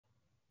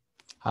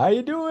How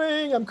you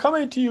doing? I'm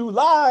coming to you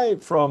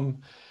live from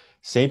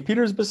St.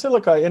 Peter's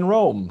Basilica in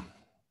Rome.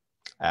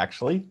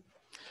 Actually,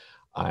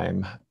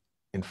 I'm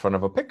in front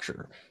of a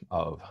picture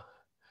of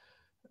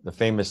the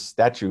famous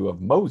statue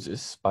of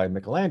Moses by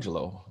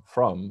Michelangelo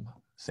from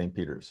St.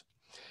 Peter's.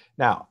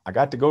 Now, I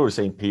got to go to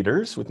St.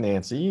 Peter's with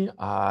Nancy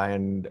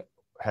and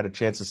had a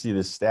chance to see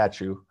this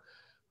statue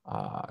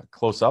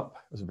close up.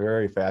 It was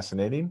very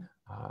fascinating.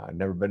 I'd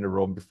never been to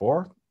Rome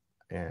before,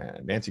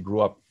 and Nancy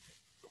grew up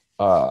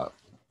uh,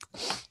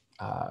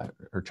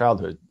 her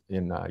childhood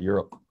in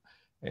Europe.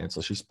 And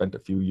so she spent a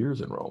few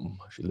years in Rome.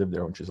 She lived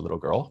there when she was a little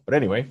girl. But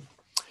anyway,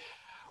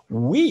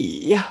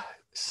 we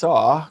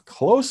saw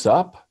close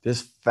up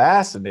this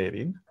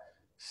fascinating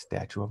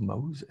statue of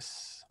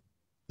Moses.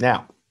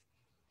 Now,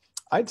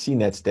 I'd seen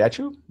that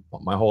statue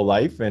my whole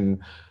life. And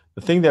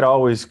the thing that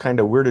always kind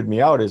of weirded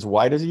me out is,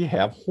 why does he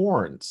have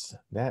horns?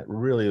 That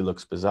really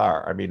looks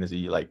bizarre. I mean, is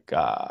he like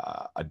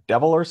a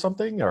devil or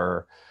something?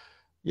 Or,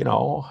 you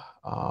know,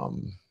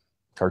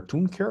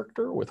 cartoon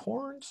character with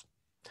horns?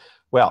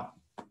 Well,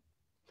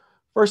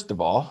 first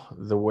of all,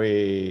 the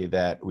way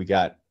that we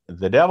got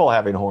the devil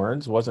having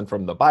horns wasn't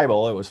from the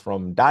Bible. It was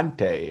from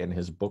Dante in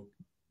his book,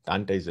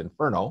 Dante's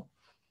Inferno.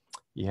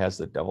 He has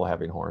the devil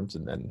having horns.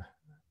 And then,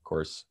 of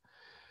course,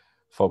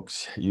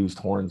 folks used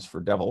horns for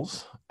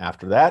devils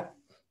after that,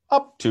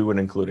 up to and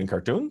including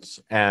cartoons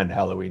and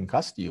Halloween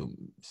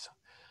costumes.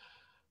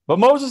 But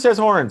Moses has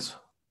horns.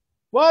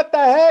 What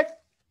the heck?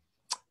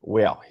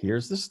 Well,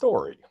 here's the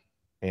story.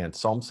 And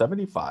Psalm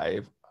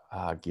 75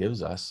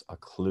 gives us a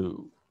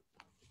clue.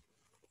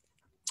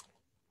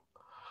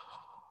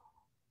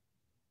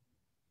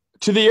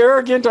 To the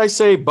arrogant I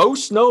say,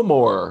 boast no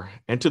more,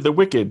 and to the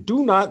wicked,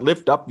 do not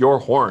lift up your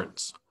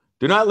horns.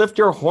 Do not lift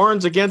your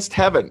horns against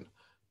heaven.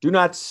 Do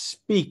not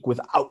speak with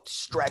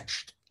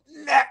outstretched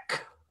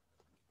neck.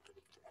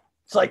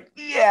 It's like,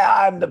 yeah,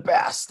 I'm the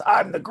best.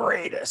 I'm the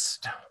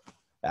greatest.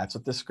 That's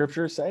what the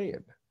scripture is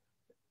saying.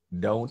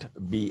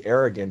 Don't be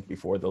arrogant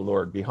before the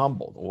Lord. Be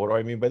humbled. What do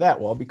I mean by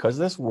that? Well, because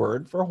this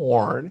word for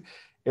horn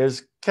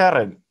is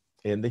keren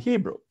in the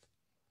Hebrew.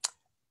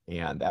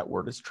 And that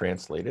word is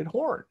translated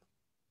horn.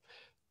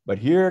 But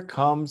here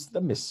comes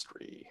the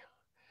mystery.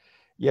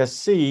 You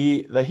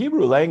see, the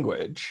Hebrew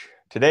language,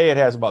 today it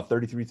has about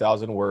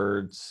 33,000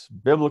 words.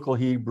 Biblical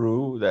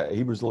Hebrew, the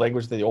Hebrew is the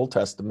language of the Old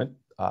Testament,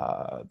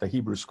 the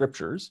Hebrew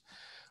scriptures,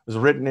 was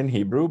written in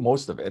Hebrew,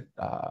 most of it,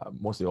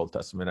 most of the Old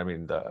Testament. I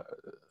mean,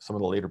 some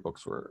of the later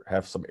books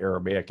have some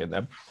Aramaic in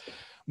them.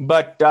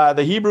 But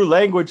the Hebrew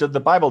language of the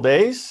Bible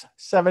days,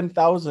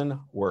 7,000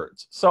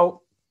 words.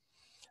 So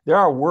there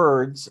are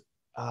words.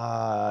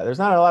 There's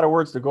not a lot of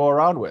words to go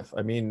around with.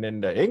 I mean,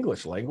 in the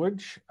English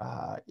language,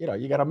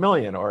 you got a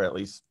million or at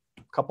least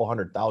a couple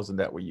 100,000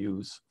 that we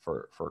use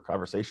for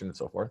conversation and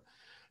so forth.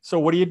 So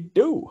what do you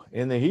do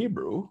in the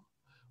Hebrew?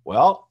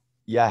 Well,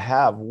 you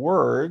have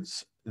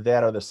words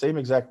that are the same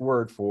exact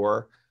word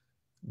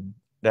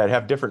that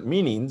have different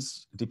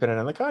meanings depending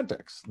on the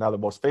context. Now, the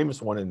most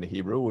famous one in the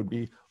Hebrew would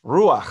be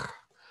ruach.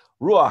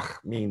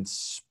 Ruach means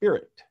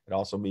spirit. It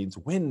also means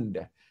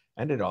wind,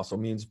 and it also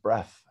means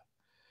breath.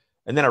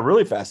 And then a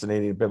really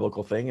fascinating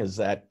biblical thing is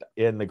that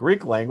in the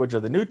Greek language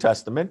of the New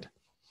Testament,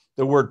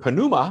 the word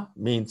pneuma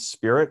means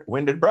spirit,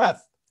 wind, and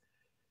breath.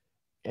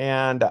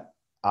 And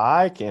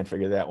I can't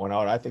figure that one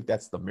out. I think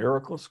that's the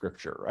miracle of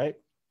scripture, right?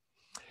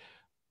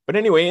 But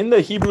anyway, in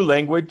the Hebrew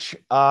language,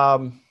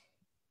 you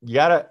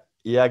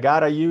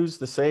gotta use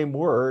the same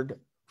word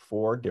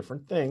for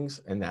different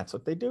things, and that's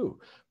what they do.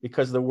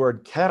 Because the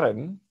word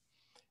keren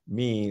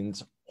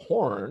means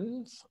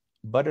horns,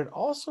 but it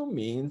also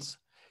means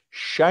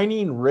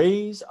shining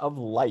rays of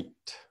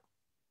light.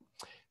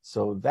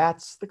 So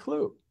that's the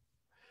clue.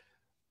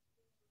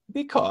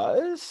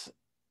 Because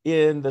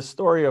in the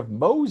story of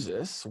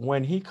Moses,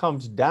 when he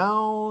comes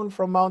down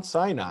from Mount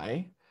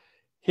Sinai,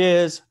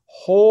 his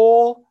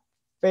whole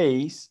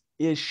face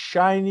is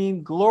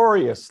shining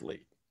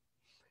gloriously.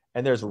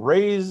 And there's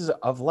rays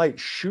of light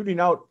shooting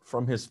out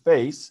from his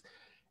face.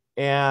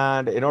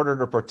 And in order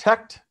to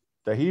protect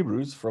the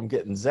Hebrews from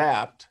getting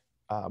zapped,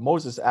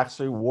 Moses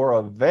actually wore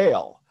a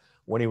veil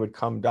when he would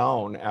come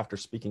down after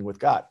speaking with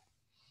God.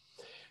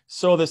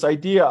 So this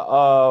idea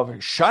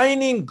of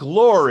shining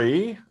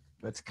glory,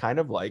 that's kind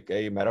of like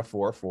a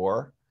metaphor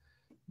for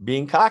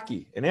being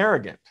cocky and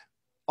arrogant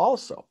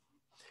also.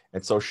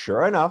 And so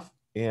sure enough,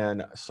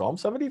 in Psalm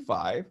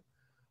 75,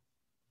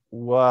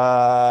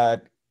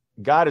 what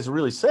God is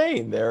really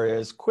saying there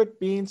is, quit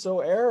being so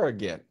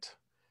arrogant.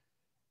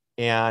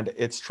 And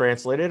it's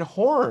translated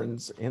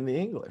horns in the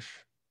English.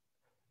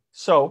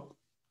 So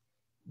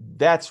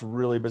that's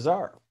really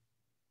bizarre,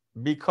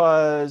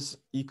 because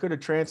you could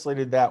have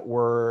translated that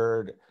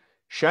word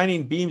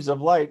shining beams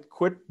of light,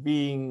 quit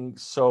being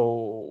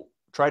so,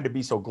 tried to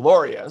be so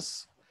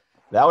glorious.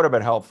 That would have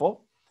been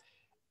helpful.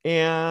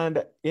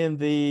 And in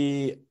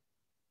the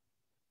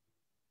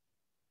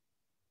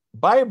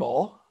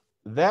Bible,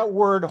 that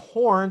word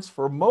horns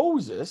for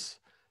Moses,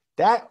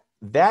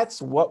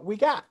 that's what we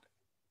got.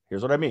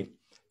 Here's what I mean.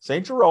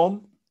 St.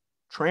 Jerome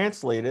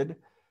translated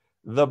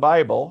the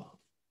Bible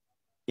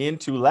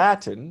into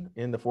Latin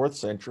in the 4th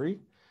century,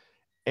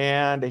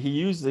 and he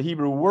used the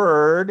Hebrew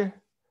word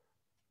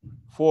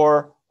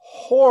for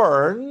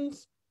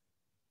horns,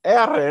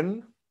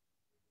 Aaron,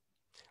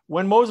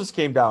 when Moses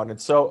came down. And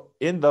so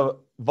in the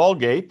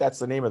Vulgate, that's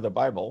the name of the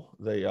Bible,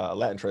 the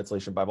Latin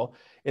translation Bible,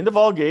 in the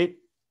Vulgate,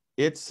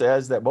 it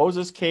says that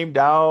Moses came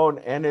down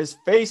and his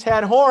face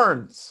had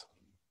horns.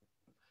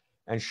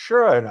 And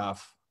sure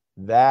enough,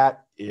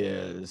 that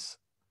is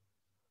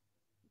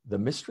the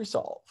mystery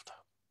solved.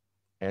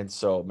 And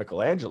so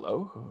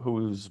Michelangelo,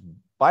 whose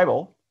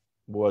Bible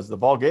was the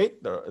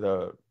Vulgate,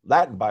 the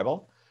Latin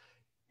Bible,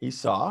 he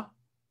saw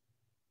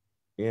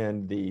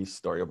in the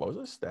story of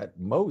Moses that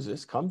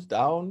Moses comes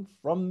down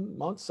from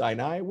Mount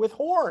Sinai with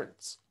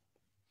horns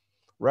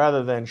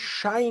rather than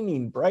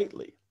shining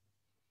brightly.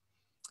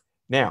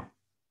 Now,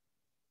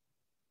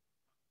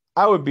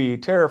 I would be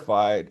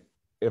terrified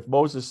if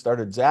Moses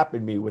started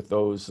zapping me with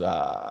those,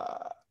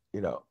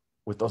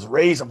 with those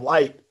rays of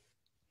light.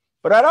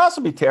 But I'd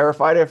also be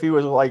terrified if he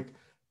was like,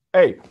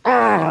 hey,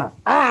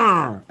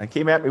 and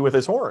came at me with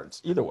his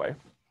horns. Either way.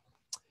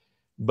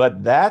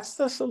 But that's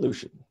the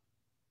solution.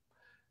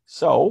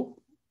 So,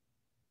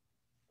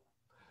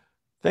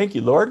 thank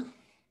you, Lord,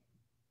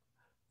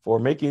 for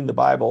making the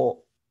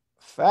Bible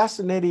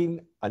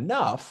fascinating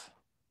enough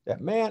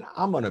that, man,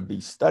 I'm going to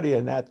be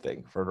studying that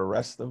thing for the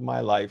rest of my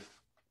life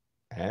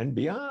and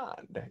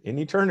beyond in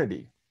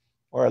eternity.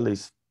 Or at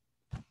least,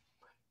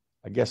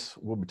 I guess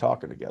we'll be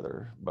talking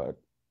together. But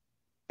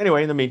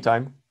anyway, in the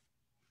meantime,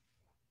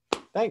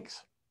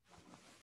 thanks.